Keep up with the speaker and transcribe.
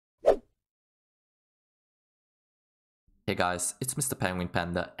Hey guys, it's Mr.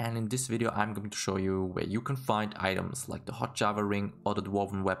 Penguinpanda, and in this video I'm going to show you where you can find items like the hot Java ring or the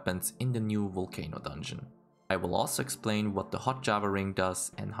dwarven weapons in the new Volcano Dungeon. I will also explain what the hot Java ring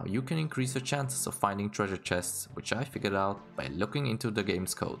does and how you can increase your chances of finding treasure chests, which I figured out by looking into the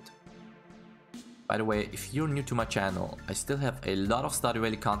game's code. By the way, if you're new to my channel, I still have a lot of Stardew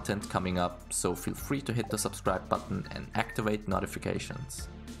Valley content coming up, so feel free to hit the subscribe button and activate notifications.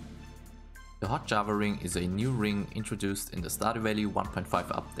 The hot Java ring is a new ring introduced in the Stardew Valley 1.5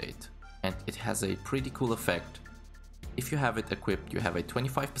 update, and it has a pretty cool effect. If you have it equipped, you have a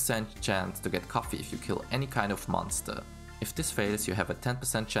 25% chance to get coffee if you kill any kind of monster. If this fails, you have a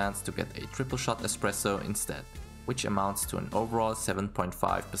 10% chance to get a triple shot espresso instead, which amounts to an overall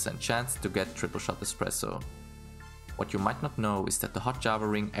 7.5% chance to get triple shot espresso. What you might not know is that the hot Java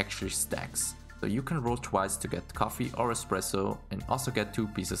ring actually stacks, so you can roll twice to get coffee or espresso and also get 2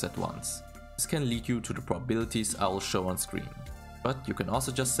 pieces at once. This can lead you to the probabilities I will show on screen. But you can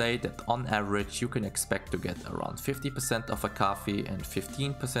also just say that on average you can expect to get around 50% of a coffee and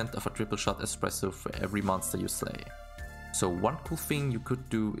 15% of a triple shot espresso for every monster you slay. So one cool thing you could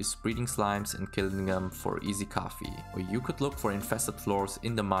do is breeding slimes and killing them for easy coffee, or you could look for infested floors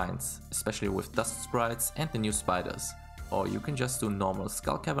in the mines, especially with dust sprites and the new spiders, or you can just do normal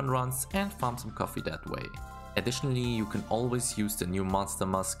skull cavern runs and farm some coffee that way. Additionally, you can always use the new monster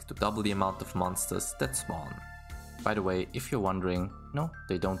musk to double the amount of monsters that spawn. By the way, if you're wondering, no,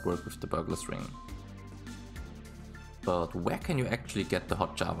 they don't work with the burglar's ring. But where can you actually get the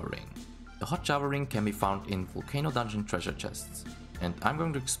hot Java ring? The hot Java ring can be found in Volcano Dungeon treasure chests, and I'm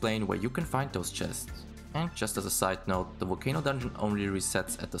going to explain where you can find those chests. And just as a side note, the Volcano Dungeon only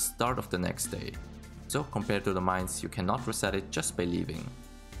resets at the start of the next day, so compared to the mines you cannot reset it just by leaving.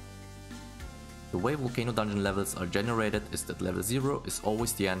 The way Volcano Dungeon levels are generated is that level 0 is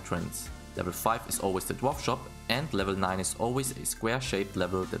always the entrance, level 5 is always the dwarf shop, and level 9 is always a square shaped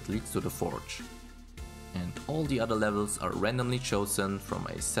level that leads to the forge. And all the other levels are randomly chosen from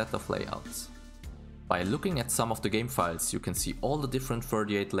a set of layouts. By looking at some of the game files you can see all the different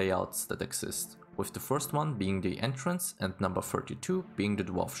 38 layouts that exist, with the first one being the entrance and number 32 being the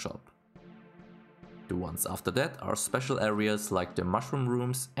dwarf shop. The ones after that are special areas like the mushroom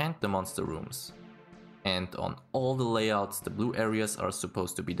rooms and the monster rooms. And on all the layouts the blue areas are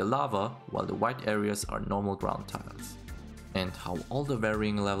supposed to be the lava, while the white areas are normal ground tiles. And how all the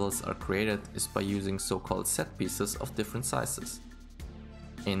varying levels are created is by using so-called set pieces of different sizes.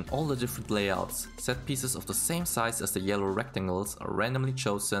 In all the different layouts, set pieces of the same size as the yellow rectangles are randomly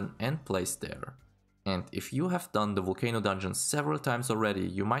chosen and placed there. And if you have done the Volcano Dungeon several times already,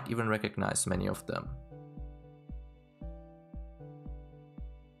 you might even recognize many of them.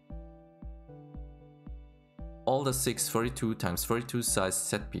 All the 6 32x32 size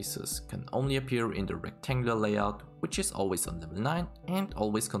set pieces can only appear in the rectangular layout, which is always on level 9 and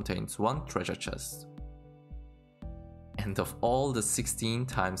always contains 1 treasure chest. And of all the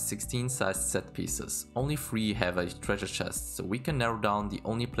 16x16 sized set pieces, only 3 have a treasure chest, so we can narrow down the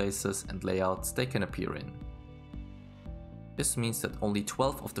only places and layouts they can appear in. This means that only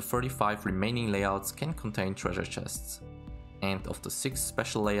 12 of the 35 remaining layouts can contain treasure chests. And of the 6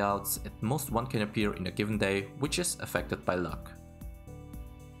 special layouts, at most 1 can appear in a given day, which is affected by luck.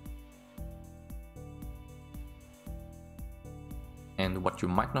 And what you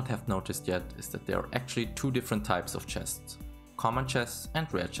might not have noticed yet is that there are actually 2 different types of chests, common chests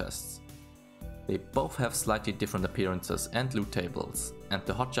and rare chests. They both have slightly different appearances and loot tables, and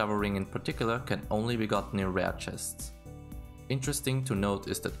the hot Java ring in particular can only be gotten in rare chests. Interesting to note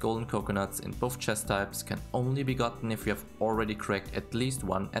is that golden coconuts in both chest types can only be gotten if you have already cracked at least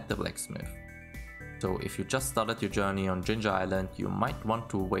 1 at the blacksmith. So if you just started your journey on Ginger Island, you might want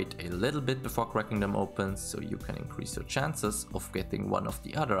to wait a little bit before cracking them open, so you can increase your chances of getting one of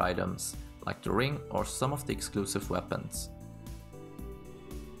the other items, like the ring or some of the exclusive weapons.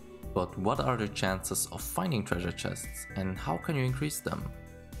 But what are the chances of finding treasure chests, and how can you increase them?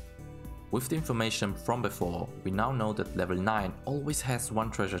 With the information from before, we now know that level 9 always has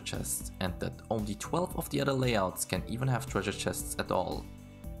 1 treasure chest, and that only 12 of the other layouts can even have treasure chests at all.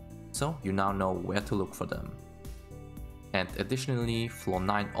 So you now know where to look for them. And additionally, floor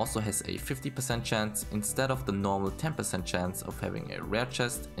 9 also has a 50% chance instead of the normal 10% chance of having a rare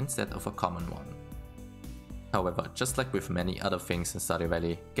chest instead of a common one. However, just like with many other things in Stardew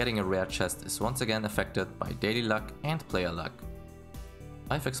Valley, getting a rare chest is once again affected by daily luck and player luck.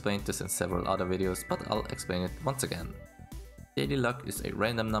 I've explained this in several other videos, but I'll explain it once again. Daily luck is a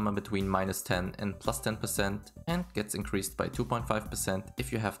random number between -10 and +10% and gets increased by 2.5%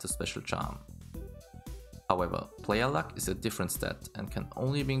 if you have the special charm. However, player luck is a different stat and can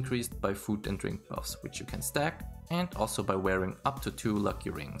only be increased by food and drink buffs, which you can stack, and also by wearing up to 2 lucky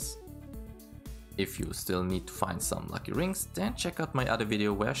rings. If you still need to find some lucky rings, then check out my other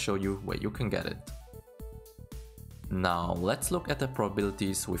video where I show you where you can get it. Now let's look at the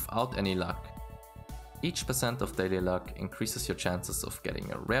probabilities without any luck. Each % of daily luck increases your chances of getting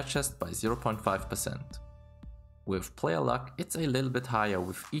a rare chest by 0.5%. With player luck, it's a little bit higher,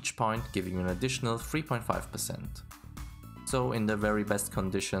 with each point giving you an additional 3.5%. So in the very best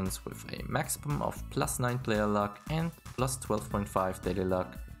conditions, with a maximum of +9 player luck and +12.5 daily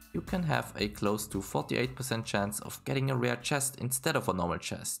luck, you can have a close to 48% chance of getting a rare chest instead of a normal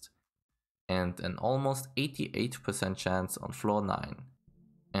chest, and an almost 88% chance on floor 9.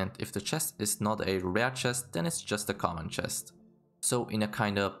 And if the chest is not a rare chest, then it's just a common chest. So in a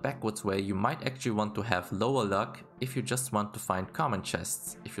kinda backwards way, you might actually want to have lower luck if you just want to find common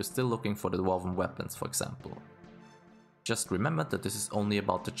chests, if you're still looking for the dwarven weapons, for example. Just remember that this is only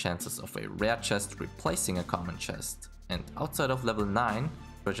about the chances of a rare chest replacing a common chest, and outside of level 9,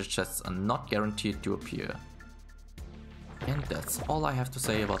 treasure chests are not guaranteed to appear. And that's all I have to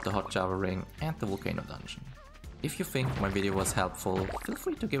say about the Hot Java Ring and the Volcano Dungeon. If you think my video was helpful, feel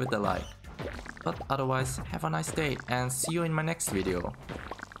free to give it a like. But otherwise, have a nice day and see you in my next video.